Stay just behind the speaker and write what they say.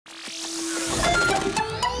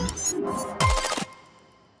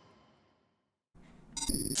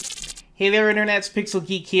Hey there internets, Pixel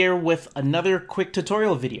Geek here with another quick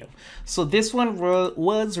tutorial video. So this one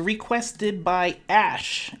was requested by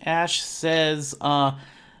Ash. Ash says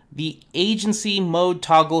the agency mode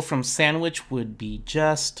toggle from Sandwich would be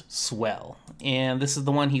just swell. And this is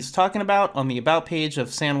the one he's talking about on the about page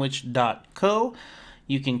of sandwich.co.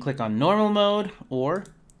 You can click on normal mode or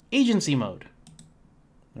agency mode.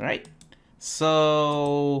 All right,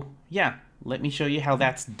 so yeah, let me show you how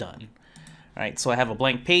that's done. All right, so I have a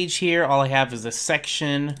blank page here. All I have is a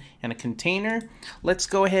section and a container. Let's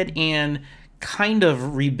go ahead and kind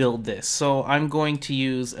of rebuild this. So I'm going to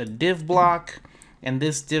use a div block, and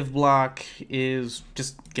this div block is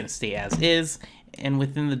just gonna stay as is. And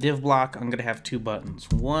within the div block, I'm gonna have two buttons.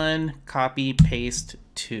 One, copy, paste,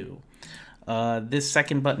 two. This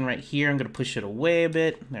second button right here, I'm gonna push it away a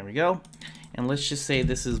bit. There we go. And let's just say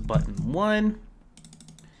this is button 1.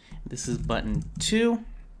 This is button 2.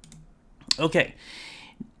 Okay,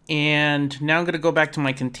 and now I'm going to go back to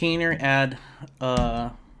my container, add,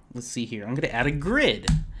 let's see here, I'm going to add a grid.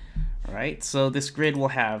 All right, so this grid will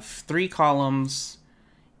have 3 columns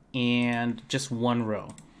and just 1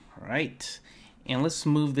 row. All right, and let's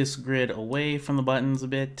move this grid away from the buttons a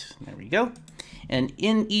bit. There we go. And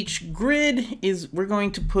in each grid we're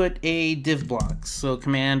going to put a div block. So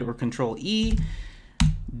Command or Control E,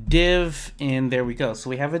 div, and there we go. So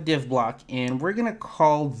we have a div block, and we're gonna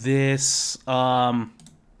call this card,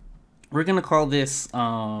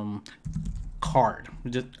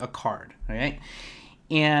 just a card. All right,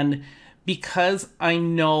 and because I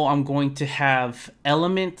know I'm going to have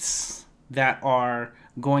elements that are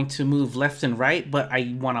going to move left and right, but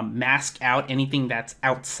I want to mask out anything that's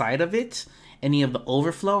outside of it, any of the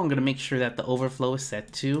overflow, I'm going to make sure that the overflow is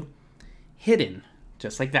set to hidden,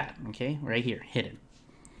 just like that. Okay, right here, hidden.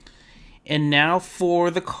 And now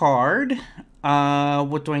for the card,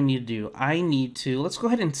 what do I need to do? I need to, let's go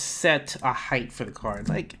ahead and set a height for the card,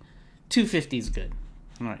 like 250 is good.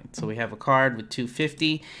 All right, so we have a card with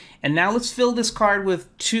 250. And now let's fill this card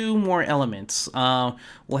with 2 more elements.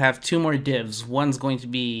 We'll have 2 more divs. One's going to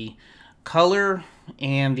be color,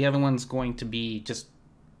 and the other one's going to be just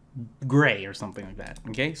gray or something like that.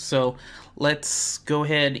 Okay, so let's go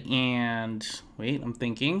ahead and, wait, I'm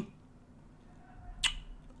thinking.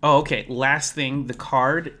 Oh, okay, last thing, the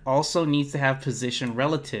card also needs to have position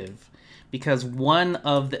relative, because one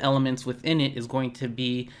of the elements within it is going to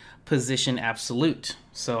be position absolute.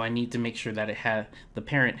 So I need to make sure that the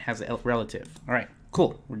parent has a relative. All right,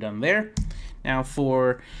 cool, we're done there. Now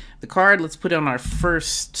for the card, let's put on our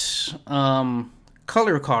first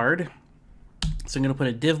color card. So I'm gonna put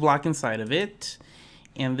a div block inside of it,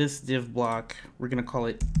 and this div block, we're gonna call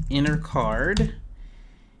it inner card.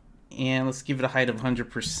 And let's give it a height of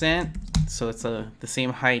 100%. So it's the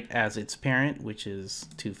same height as its parent, which is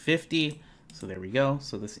 250. So there we go.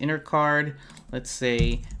 So this inner card, let's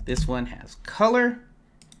say this one has color.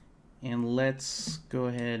 And let's go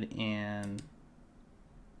ahead and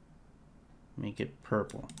make it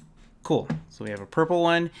purple. Cool. So we have a purple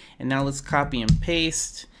one. And now let's copy and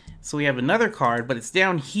paste. So we have another card, but it's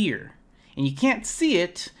down here. And you can't see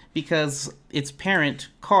it because its parent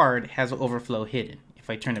card has an overflow hidden. If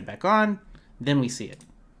I turn it back on, then we see it.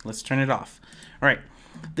 Let's turn it off. All right,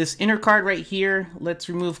 this inner card right here, let's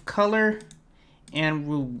remove color and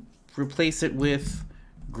we'll replace it with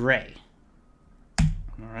gray.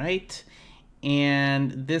 All right,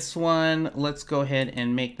 and this one, let's go ahead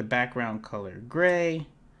and make the background color gray,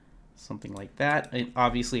 something like that. And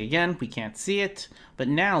obviously, again, we can't see it, but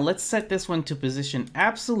now let's set this one to position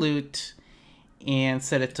absolute and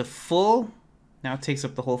set it to full. Now it takes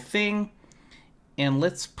up the whole thing. And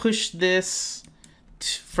let's push this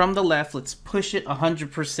from the left. Let's push it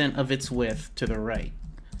 100% of its width to the right.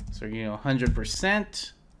 So you know,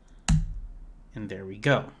 100%, and there we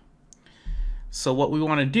go. So what we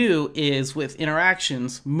want to do is with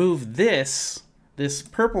interactions, move this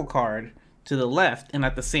purple card to the left, and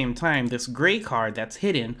at the same time, this gray card that's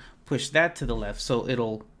hidden, push that to the left, so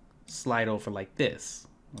it'll slide over like this.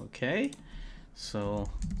 Okay, so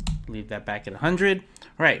leave that back at 100.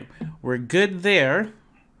 All right, we're good there.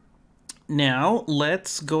 Now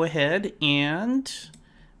let's go ahead and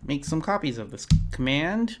make some copies of this.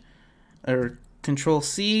 Command or Control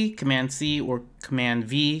C, Command C, or Command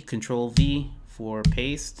V, Control V for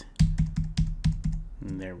paste.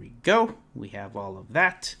 And there we go. We have all of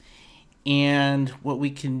that. And what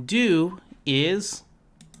we can do is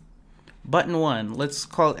button 1. Let's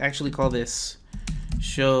actually call this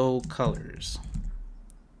show colors.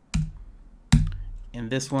 And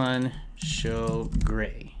this one, show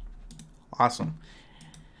gray. Awesome.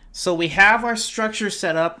 So we have our structure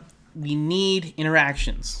set up. we need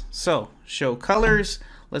interactions. So show colors.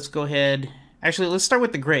 Let's go ahead. Actually, let's start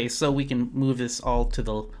with the gray so we can move this all to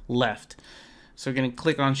the left. So we're going to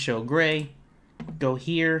click on show gray, go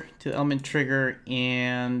here to element trigger,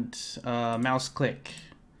 and mouse click,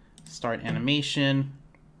 start animation.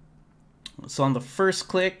 So on the first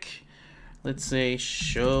click, let's say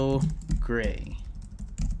show gray.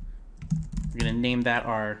 We're going to name that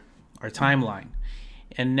our timeline.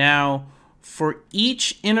 And now for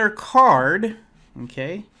each inner card,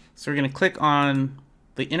 okay, so we're going to click on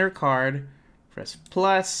the inner card, press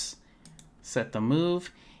plus, set the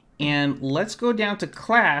move, and let's go down to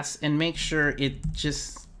class and make sure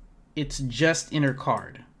it's just inner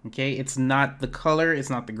card. Okay, it's not the color, it's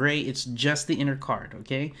not the gray, it's just the inner card.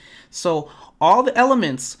 Okay, so all the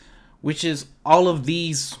elements, which is all of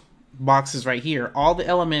these boxes right here, all the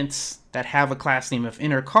elements that have a class name of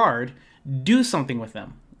inner card, do something with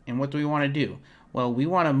them. And what do we want to do? Well, we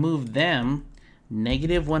want to move them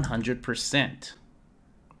negative 100%.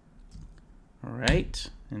 All right,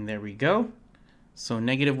 and there we go. So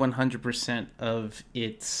negative 100% of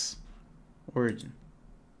its origin.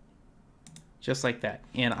 Just like that.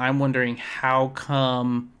 And I'm wondering how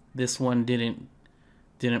come this one didn't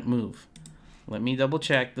move. Let me double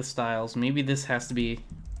check the styles. Maybe this has to be,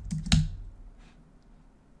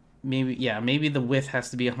 maybe the width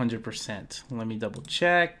has to be 100%. Let me double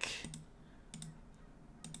check.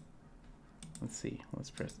 Let's see,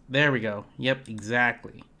 let's press, there we go. Yep,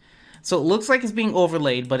 exactly. So it looks like it's being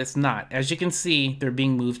overlaid, but it's not. As you can see, they're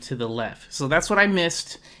being moved to the left. So that's what I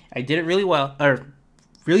missed. I did it really well, or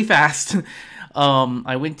really fast.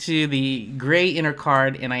 I went to the gray inner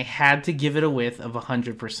card and I had to give it a width of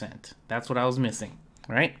 100%. That's what I was missing,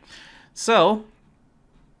 right? So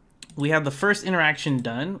we have the first interaction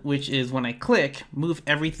done, which is when I click, move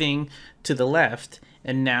everything to the left.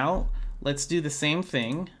 And now let's do the same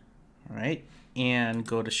thing, all right? And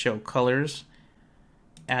go to show colors,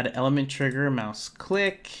 add an element trigger, mouse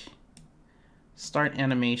click, start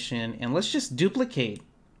animation, and let's just duplicate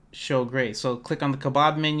show gray. So click on the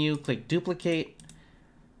kebab menu, click duplicate,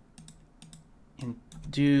 and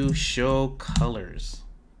do show colors.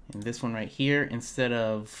 And this one right here, instead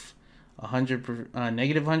of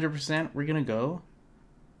negative 100%, we're gonna go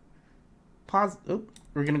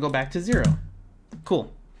we're gonna go back to 0.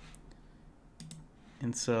 Cool.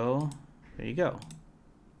 And so there you go.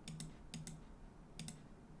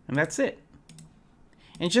 And that's it.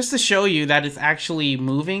 And just to show you that it's actually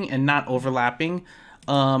moving and not overlapping,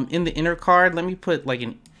 in the inner card, let me put like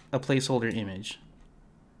a placeholder image.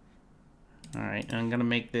 All right, and I'm gonna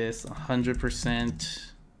make this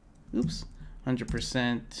 100%. Oops,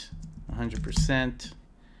 100%, 100%,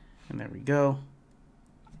 and there we go.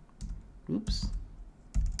 Oops,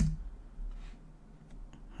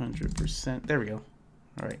 100%. There we go.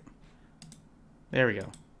 All right, there we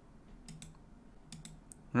go.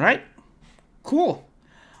 All right, cool.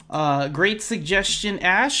 Great suggestion,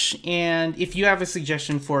 Ash. And if you have a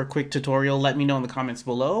suggestion for a quick tutorial, let me know in the comments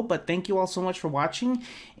below. But thank you all so much for watching.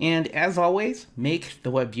 And as always, make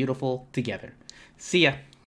the web beautiful together. See ya.